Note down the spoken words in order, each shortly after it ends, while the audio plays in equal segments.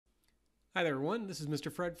Hi there everyone, this is Mr.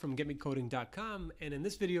 Fred from GetMeCoding.com, and in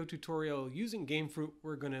this video tutorial using Gamefroot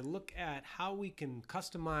we're going to look at how we can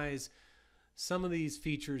customize some of these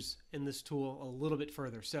features in this tool a little bit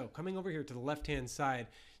further. So coming over here to the left hand side,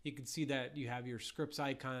 you can see that you have your scripts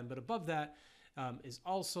icon, but above that is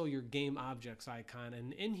also your game objects icon,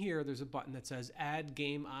 and in here there's a button that says add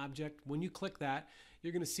game object. When you click that,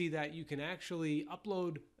 you're going to see that you can actually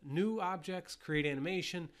upload new objects, create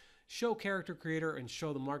animation, show character creator, and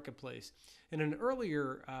show the marketplace. In an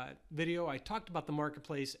earlier video, I talked about the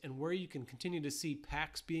marketplace and where you can continue to see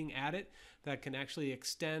packs being added that can actually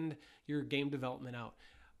extend your game development out.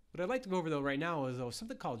 What I'd like to go over though right now is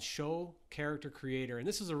something called show character creator, and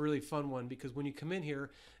this is a really fun one because when you come in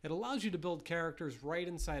here, it allows you to build characters right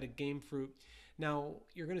inside of Gamefroot. Now,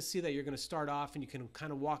 you're going to see that you're going to start off and you can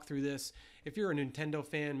kind of walk through this. If you're a Nintendo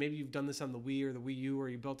fan, maybe you've done this on the Wii or the Wii U, or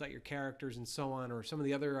you built out your characters and so on, or some of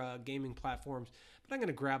the other gaming platforms. But I'm going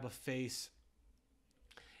to grab a face,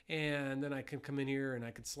 and then I can come in here and I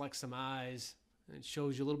can select some eyes. And it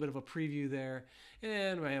shows you a little bit of a preview there.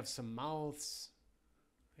 And I have some mouths.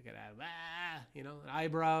 I could add,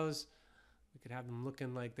 eyebrows. We could have them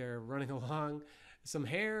looking like they're running along. Some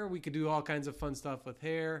hair. We could do all kinds of fun stuff with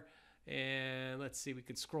hair. And let's see, we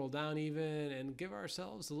could scroll down even and give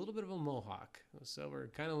ourselves a little bit of a mohawk. So we're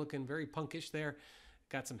kind of looking very punkish there.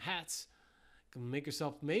 Got some hats. Can make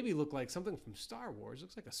yourself maybe look like something from Star Wars.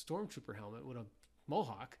 Looks like a stormtrooper helmet with a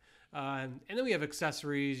mohawk. And then we have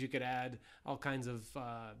accessories. You could add all kinds of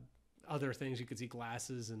other things. You could see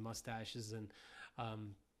glasses and mustaches and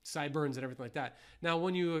sideburns and everything like that. Now,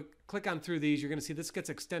 when you click on through these, you're going to see this gets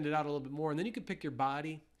extended out a little bit more. And then you can pick your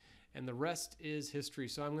body. And the rest is history.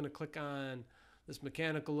 So I'm going to click on this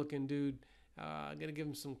mechanical looking dude. I'm going to give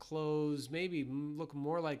him some clothes, maybe look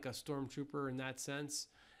more like a stormtrooper in that sense.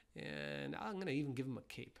 And I'm going to even give him a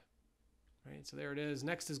cape. Right, so there it is.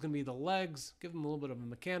 Next is going to be the legs. Give him a little bit of a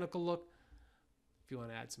mechanical look. If you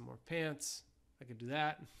want to add some more pants, I could do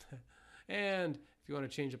that. And if you want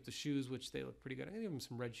to change up the shoes, which they look pretty good, I'm going to give him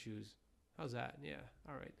some red shoes. How's that? Yeah.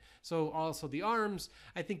 All right. So also the arms,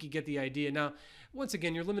 I think you get the idea. Now, once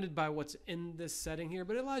again, you're limited by what's in this setting here,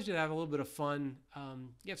 but it allows you to have a little bit of fun.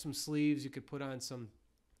 You have some sleeves. You could put on some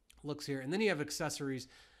looks here. And then you have accessories.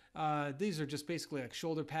 These are just basically like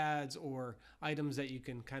shoulder pads or items that you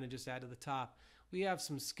can kind of just add to the top. We have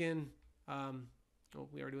some skin.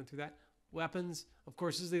 We already went through that. Weapons, of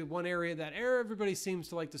course, is the one area that everybody seems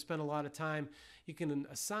to like to spend a lot of time. You can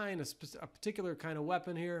assign a particular kind of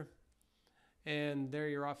weapon here. And there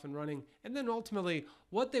you're off and running. And then ultimately,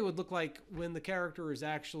 what they would look like when the character is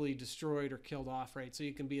actually destroyed or killed off, right? So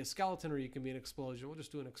you can be a skeleton or you can be an explosion. We'll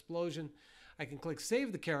just do an explosion. I can click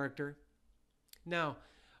Save the Character. Now,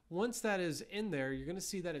 once that is in there, you're going to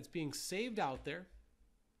see that it's being saved out there.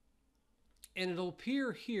 And it'll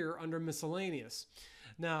appear here under Miscellaneous.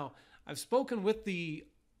 Now, I've spoken with the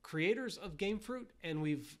creators of Gamefroot, and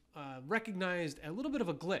we've recognized a little bit of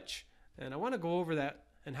a glitch. And I want to go over that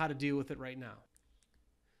and how to deal with it right now.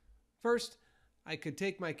 First, I could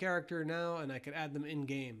take my character now and I could add them in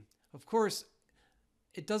game. Of course,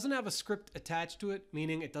 it doesn't have a script attached to it,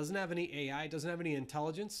 meaning it doesn't have any AI, it doesn't have any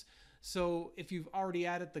intelligence. So if you've already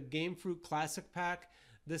added the Gamefroot Classic Pack,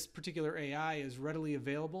 this particular AI is readily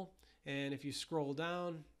available. And if you scroll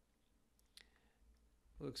down,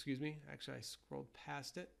 oh, excuse me, actually I scrolled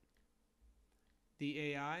past it.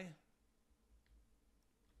 The AI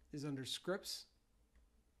is under scripts.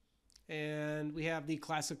 And we have the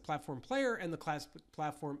Classic Platform Player and the Classic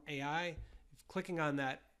Platform AI. If clicking on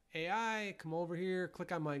that AI, come over here,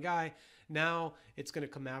 click on my guy. Now it's going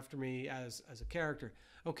to come after me as a character.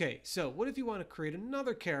 Okay, so what if you want to create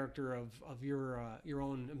another character of your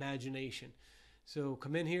own imagination? So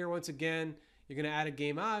come in here once again. You're going to add a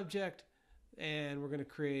game object, and we're going to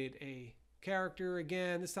create a character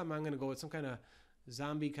again. This time I'm going to go with some kind of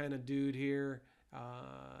zombie kind of dude here.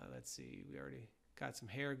 Let's see, we already got some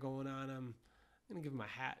hair going on him. I'm going to give him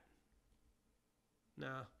a hat.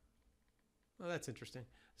 Nah. Well, that's interesting.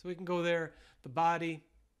 So we can go there. The body,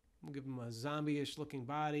 we'll give him a zombie-ish looking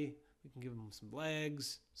body. We can give him some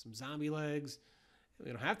legs, some zombie legs.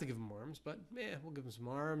 We don't have to give him arms, but yeah, we'll give him some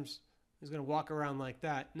arms. He's going to walk around like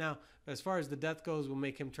that. Now, as far as the death goes, we'll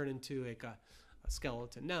make him turn into like a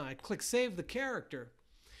skeleton. Now, I click Save the Character.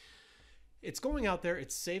 It's going out there,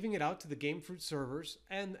 it's saving it out to the Gamefroot servers,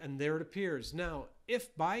 and there it appears. Now,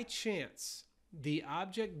 if by chance the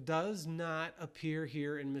object does not appear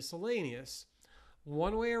here in Miscellaneous,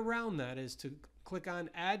 one way around that is to click on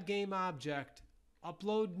Add Game Object,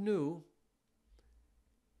 Upload New,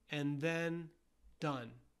 and then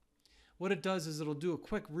Done. What it does is it'll do a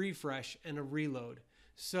quick refresh and a reload.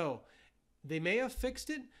 So They may have fixed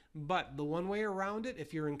it, but the one way around it,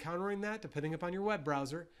 if you're encountering that, depending upon your web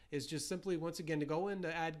browser, is just simply, once again, to go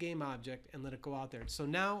into add game object and let it go out there. So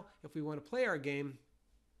now, if we want to play our game,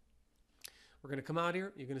 we're going to come out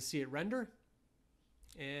here. You're going to see it render.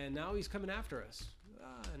 And now he's coming after us.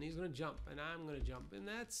 And he's going to jump, and I'm going to jump. And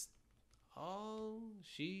that's all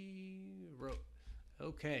she wrote.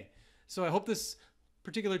 Okay. So I hope this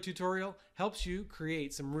particular tutorial helps you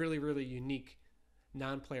create some really, really unique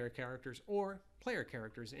non-player characters or player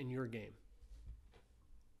characters in your game.